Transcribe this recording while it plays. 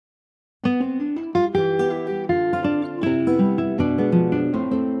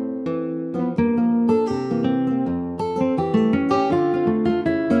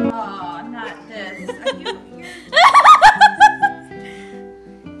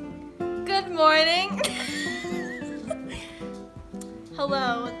morning.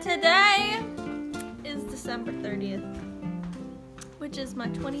 Hello. Today is December 30th, which is my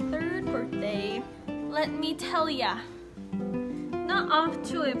 23rd birthday. Let me tell ya, not off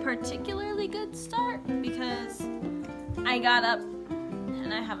to a particularly good start because I got up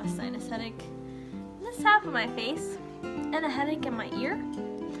and I have a sinus headache in this half of my face and a headache in my ear.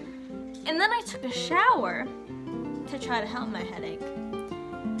 And then I took a shower to try to help my headache.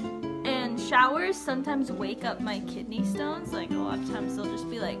 And showers sometimes wake up my kidney stones. Like a lot of times they'll just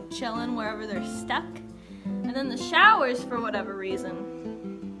be like chilling wherever they're stuck. And then the showers, for whatever reason,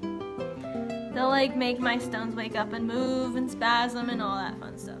 they'll like make my stones wake up and move and spasm and all that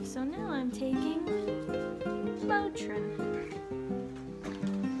fun stuff. So now I'm taking Motrin.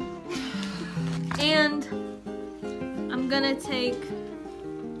 And I'm gonna take,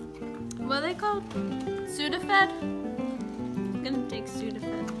 what are they called? Sudafed? I'm gonna take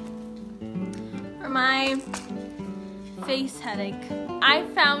Sudafed for my face headache. I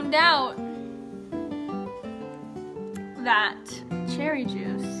found out that cherry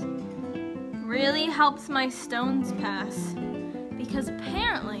juice really helps my stones pass because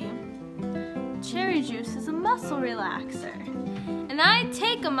apparently cherry juice is a muscle relaxer. And I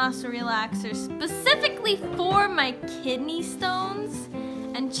take a muscle relaxer specifically for my kidney stones.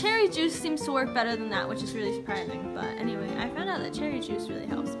 And cherry juice seems to work better than that, which is really surprising. But anyway, I found out that cherry juice really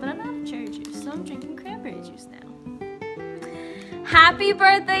helps, but I'm out of cherry juice, so I'm drinking cranberry juice now. Happy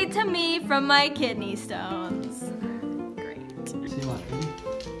birthday to me from my kidney stones. Great. See what?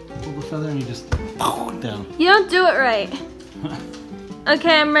 Pull the feather and you just down. You don't do it right.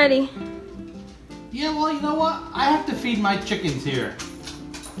 Okay, I'm ready. Yeah, well, you know what? I have to feed my chickens here.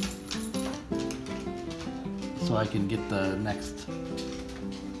 So I can get the next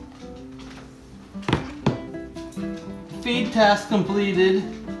feed task completed.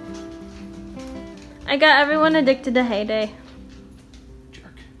 I got everyone addicted to Heyday.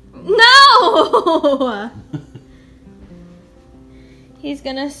 Jerk. No! He's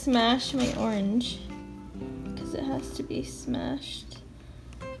gonna smash my orange because it has to be smashed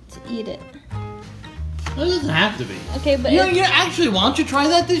to eat it. It doesn't have to be. Okay, but you actually, why don't you try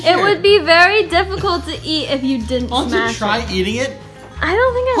that this year? It would be very difficult to eat if you didn't smash it. Why don't you try eating it? I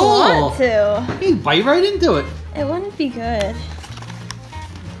don't think I want to. You bite right into it. It wouldn't be good.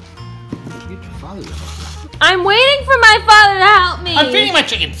 Get your father to help you. I'm waiting for my father to help me. I'm feeding my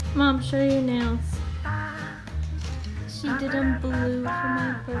chickens. Mom, show your nails. She did them blue for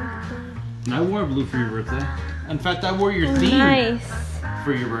my birthday. I wore blue for your birthday. In fact, I wore your theme. Nice.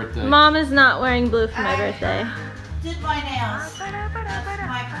 For your birthday. Mom is not wearing blue for my birthday. Did my nails. That's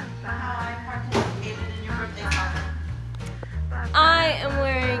how I participated in your birthday party. I am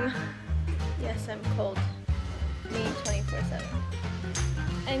wearing, yes, I'm cold. Me 24/7.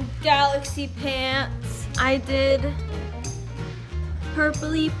 And Galaxy pants. I did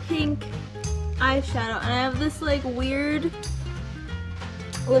purpley pink eyeshadow. And I have this like weird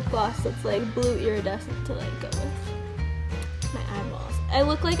lip gloss that's like blue iridescent to like go with my eyeballs. I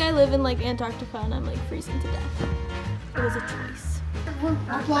look like I live in like Antarctica and I'm like freezing to death. It was a choice. We're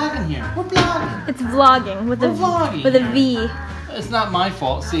vlogging here. We're vlogging. It's vlogging with a V. It's not my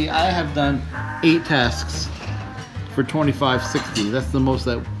fault. See, I have done 8 tasks for 25.60. That's the most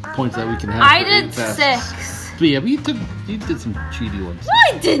points that we can have. I did 6. But yeah, but you did some cheaty ones. No,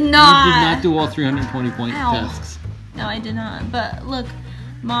 I did not. You did not do all 320 point tasks. No, I did not. But look,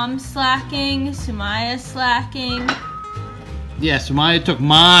 Mom's slacking, Sumaya's slacking. Yeah, Sumaya took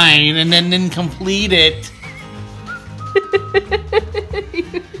mine and then didn't complete it.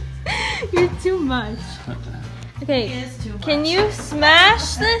 You're too much. Okay, can you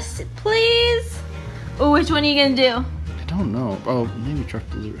smash this, please? Oh, which one are you gonna do? I don't know. Oh, maybe truck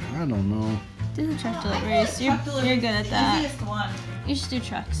delivery. I don't know. Do the truck deliveries. You're good at that. Easiest one. You should do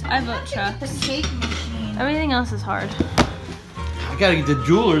trucks. I vote trucks. The cake machine. Everything else is hard. I gotta get the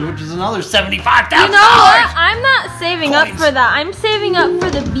jewelers, which is another $75,000. You know what? I'm not saving up for that. I'm saving up for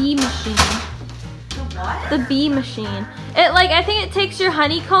the bee machine. The what? The bee machine. It like, I think it takes your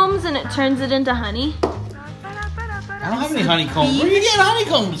honeycombs and it turns it into honey. I don't have any honeycombs. Where are you getting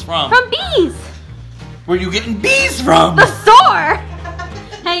honeycombs from? From bees. Where are you getting bees from? The store.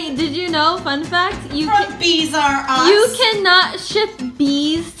 Hey, did you know, fun fact, Bees are us. you cannot ship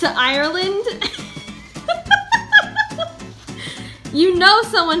bees to Ireland. You know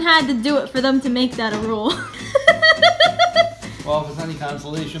someone had to do it for them to make that a rule. Well, if it's any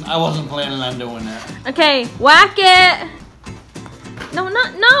consolation, I wasn't planning on doing that. Okay, whack it. No,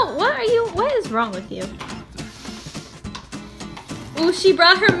 what is wrong with you? Ooh, she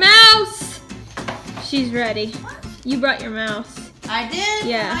brought her mouse. She's ready. You brought your mouse. I did?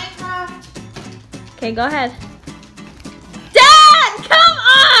 Yeah. Minecraft. Okay, go ahead. Dad, come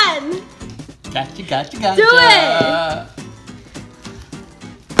on! Gotcha, gotcha, gotcha. Do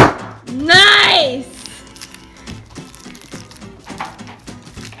it! Nice!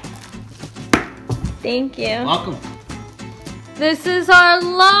 Thank you. Welcome. This is our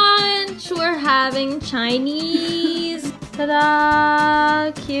lunch. We're having Chinese.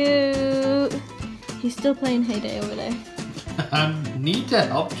 Ta-da! Cute. He's still playing Hay Day over there. I need to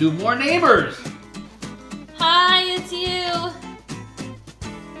help 2 more neighbors. Hi, it's you.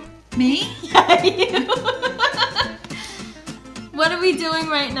 Me? Yeah, you. What are we doing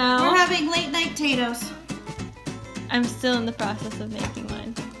right now? We're having late night potatoes. I'm still in the process of making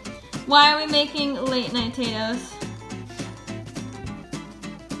mine. Why are we making late night potatoes?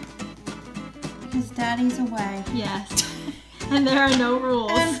 Because Daddy's away. Yes. And there are no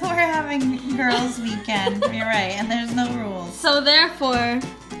rules. And we're having girls' weekend. You're right, and there's no rules. So therefore,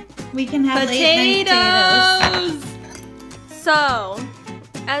 We can have late night potatoes. So,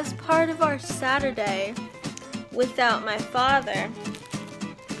 as part of our Saturday without my father,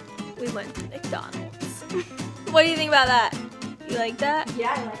 we went to McDonald's. What do you think about that? You like that?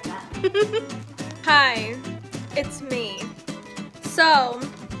 Yeah, I like that. Hi, it's me. So,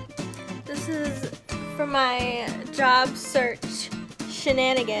 this is for my job search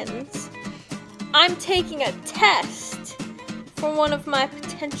shenanigans. I'm taking a test for one of my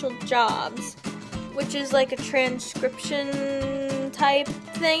potential jobs, which is like a transcription type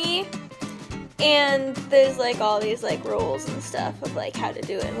thingy. And there's like all these like rules and stuff of like how to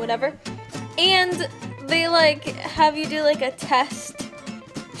do it and whatever. And they like have you do like a test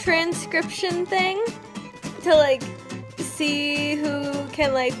transcription thing to like see who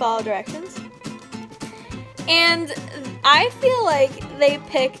can like follow directions. And I feel like they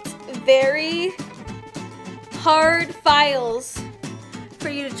picked very hard files for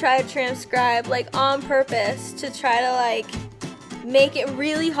you to try to transcribe, like on purpose, to try to like make it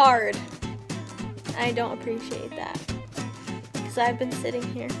really hard. I don't appreciate that, because I've been sitting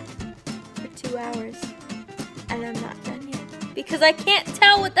here for 2 hours and I'm not done yet because I can't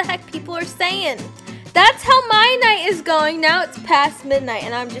tell what the heck people are saying. That's how my night is going. Now it's past midnight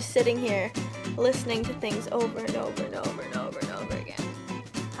and I'm just sitting here listening to things over and over and over and over and over again.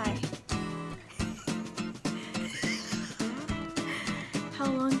 Hi. How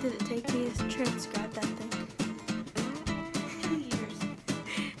long did it take me to transcribe that thing? 2 years.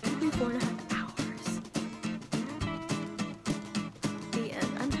 It took me 4.5 hours. The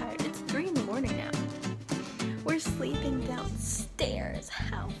end. I'm tired. It's 3 in the morning now. We're sleeping downstairs.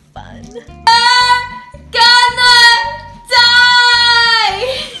 How fun. We're gonna die!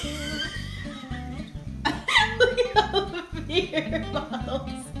 Look at all the beer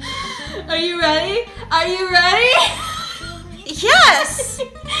bottles. Are you ready? Are you ready? Yes! Do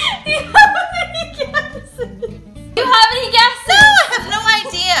you have any guesses? Do you have any guesses? No, I have no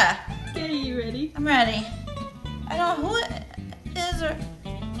idea. Okay, you ready? I'm ready. I don't know who it is or...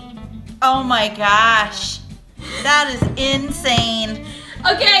 Oh my gosh. That is insane.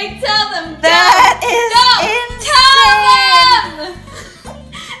 Okay, tell them. That Go. is Tell them!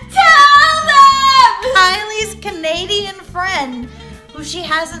 Tell them! Kylie's Canadian friend, who she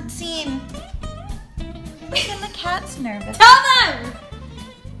hasn't seen. Freaking the cat's nervous. Tell them!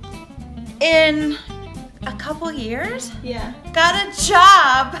 In a couple years, Yeah. got a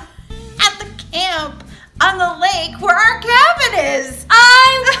job at the camp on the lake where our cabin is.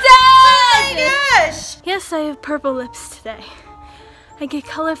 I'm dead! Oh my gosh. Yes, I have purple lips today. I get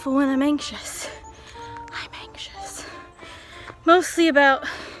colorful when I'm anxious. I'm anxious. Mostly about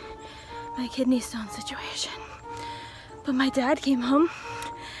my kidney stone situation. But my dad came home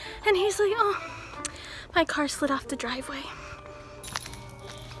and he's like, oh, my car slid off the driveway.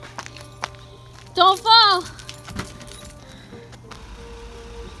 Don't fall.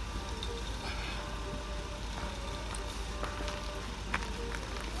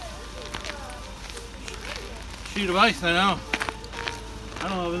 Sheet of ice, I know. I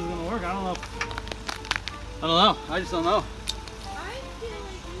don't know if this is gonna work. I don't know. I just don't know.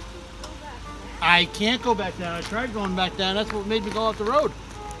 I can't go back down. I tried going back down. That's what made me go off the road.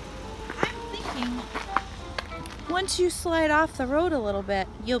 I'm thinking once you slide off the road a little bit,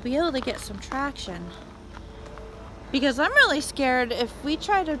 you'll be able to get some traction. Because I'm really scared if we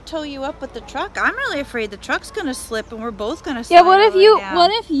try to tow you up with the truck, I'm really afraid the truck's gonna slip and we're both gonna slide. Yeah, what if all the way down.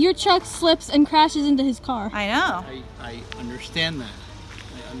 what if your truck slips and crashes into his car? I know. I understand that.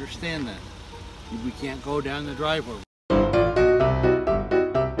 I understand that. We can't go down the driveway.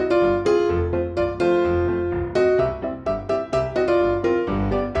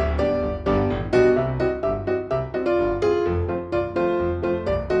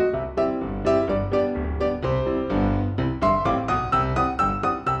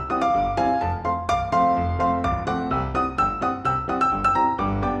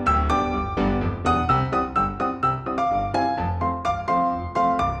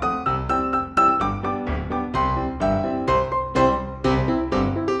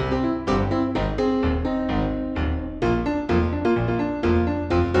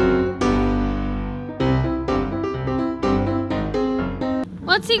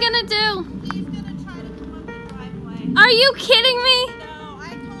 What's he gonna do? He's gonna try to come up the driveway. Are you kidding me? No,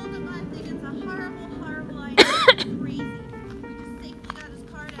 I told him I think it's a horrible, horrible idea. It's crazy. We just safely got his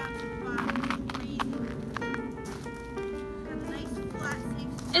car down to the bottom. It's crazy. Got a nice flat, safe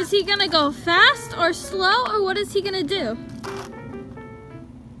spot. Is he gonna go fast or slow, or what is he gonna do?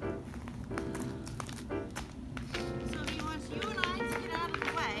 So he wants you and I to get out of the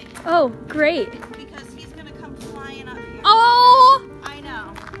way Oh, great. because he's gonna come flying up here. Oh! I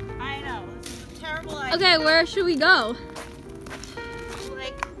know. This is a terrible idea. Okay, where should we go?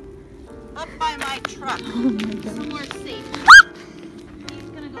 Like up by my truck. Somewhere safe. He's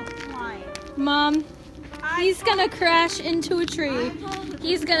gonna go flying. Mom, he's gonna crash into a tree.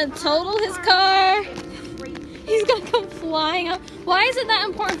 He's gonna total his car. He's gonna come flying up. Why is it that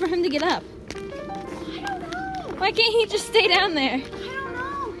important for him to get up? I don't know. Why can't he just stay down there? I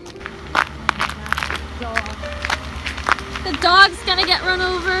don't know. The dog's gonna get run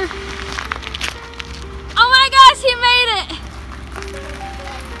over. Oh my gosh, he made it!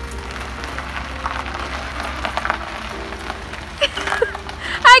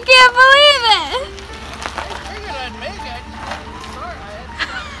 I can't believe it!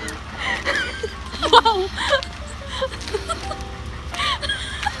 Whoa!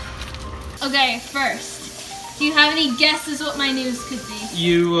 Okay, first, do you have any guesses what my news could be?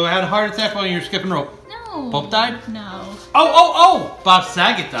 You had a heart attack while you were skipping rope. No. Pope died? No. Oh! Bob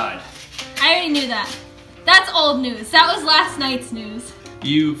Saget died. I already knew that. That's old news. That was last night's news.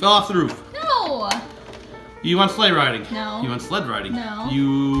 You fell off the roof. No. You went sleigh riding. No. You went sled riding. No.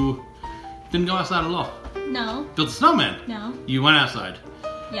 You didn't go outside at all. No. Built a snowman. No. You went outside.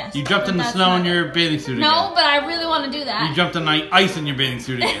 Yes. You jumped in the That's snow not in it. your bathing suit again. No, but I really want to do that. You jumped in ice in your bathing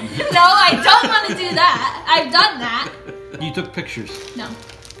suit again. No, I don't want to do that. I've done that. You took pictures. No.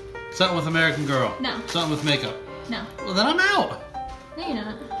 Something with American Girl. No. Something with makeup. No. Well, then I'm out. No, you're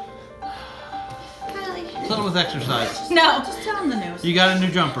not. Kylie. Something with exercise. No. Just tell him the news. You got a new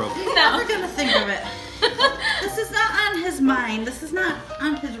jump rope. He's No. never gonna think of it. This is not on his mind. This is not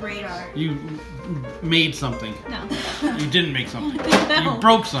on his radar. You made something. No. You didn't make something. No. You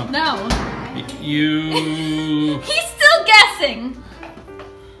broke something. No. You He's still guessing.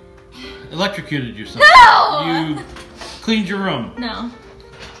 electrocuted yourself. No. You cleaned your room. No.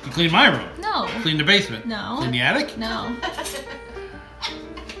 You cleaned my room. No. Cleaned the basement. No. Cleaned the attic. No.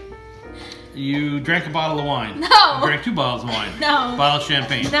 You drank a bottle of wine. No. You drank 2 bottles of wine. No. Bottle of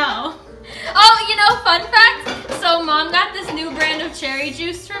champagne. No. Oh, you know, fun fact. So Mom got this new brand of cherry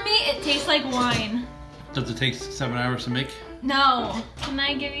juice for me. It tastes like wine. Does it take 7 hours to make? No. Can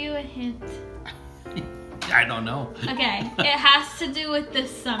I give you a hint? I don't know. Okay. It has to do with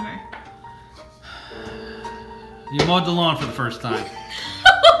this summer. You mowed the lawn for the first time.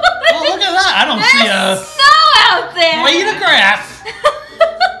 Oh, look at that. I don't see There's snow out there. blade of grass.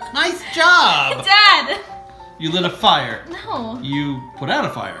 Nice job. Dad. You lit a fire. No. You put out a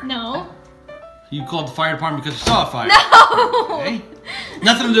fire. No. You called the fire department because you saw a fire. No. Okay.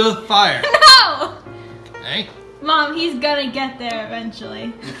 Nothing to do with fire. No. Okay. Mom, he's gonna get there eventually.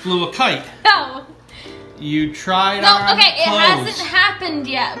 You flew a kite. No. You tried No, on okay, it clothes. hasn't happened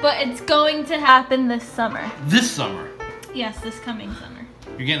yet, but it's going to happen this summer. This summer. Yes, this coming summer.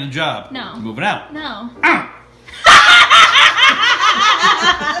 You're getting a job. No. You're moving out. No. Ah!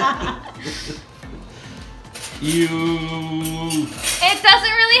 You... It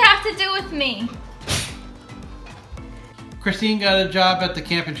doesn't really have to do with me. Christine got a job at the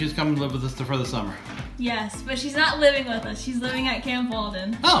camp and she's coming to live with us for the summer. Yes, but she's not living with us. She's living at Camp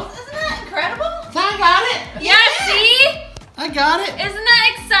Walden. Oh. Isn't that incredible? I got it. Yeah, see? I got it. Isn't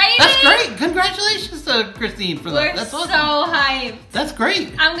that exciting? That's great. Congratulations to Christine for that. We're That's so awesome. hyped. That's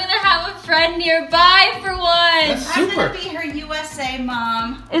great. I'm gonna have a friend nearby for once. That's I'm super. gonna be her USA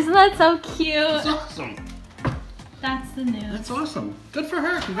mom. Isn't that so cute? That's awesome. That's the news. That's awesome. Good for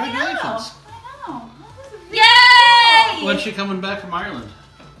her. Congratulations. I know. Yay! When's she coming back from Ireland?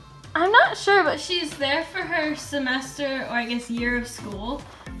 I'm not sure, but she's there for her semester, or I guess year of school.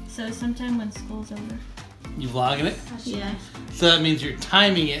 So sometime when school's over. You vlogging it? Yes. So that means you're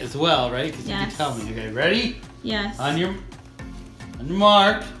timing it as well, right? Because you can Yes. tell me. Okay, ready? Yes. On your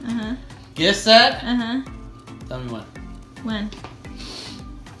mark. Uh-huh. Get set. Uh-huh. Tell me when. When?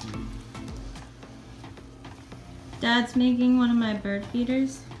 Dad's making one of my bird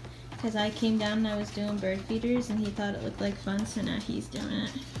feeders. Because I came down and I was doing bird feeders and he thought it looked like fun, so now he's doing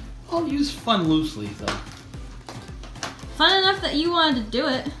it. I'll use fun loosely, though. Fun enough that you wanted to do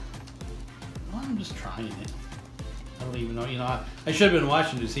it. Well, I'm just trying it. I don't even know. You know, I should have been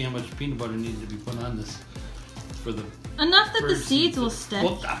watching to see how much peanut butter needed to be put on this for the Enough that the bird seeds will stick.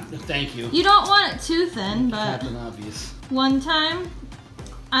 Well, thank you. You don't want it too thin, but Captain Obvious. one time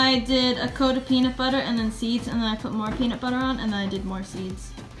I did a coat of peanut butter and then seeds, and then I put more peanut butter on, and then I did more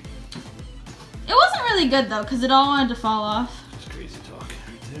seeds. It wasn't really good though, because it all wanted to fall off. That's crazy talk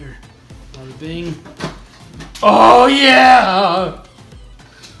right there. Bada bing. Oh yeah!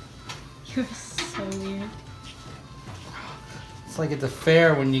 You're so weird. It's like at the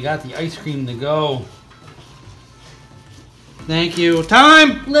fair when you got the ice cream to go. Thank you.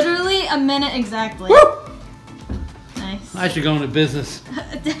 Time! Literally a minute exactly. Woo! Nice. I should go into business.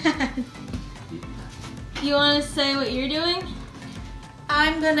 Dad, you want to say what you're doing?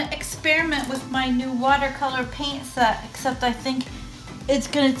 I'm gonna experiment with my new watercolor paint set, except I think it's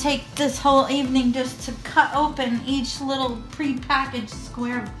gonna take this whole evening just to cut open each little pre-packaged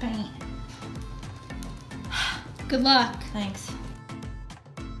square of paint. Good luck. Thanks.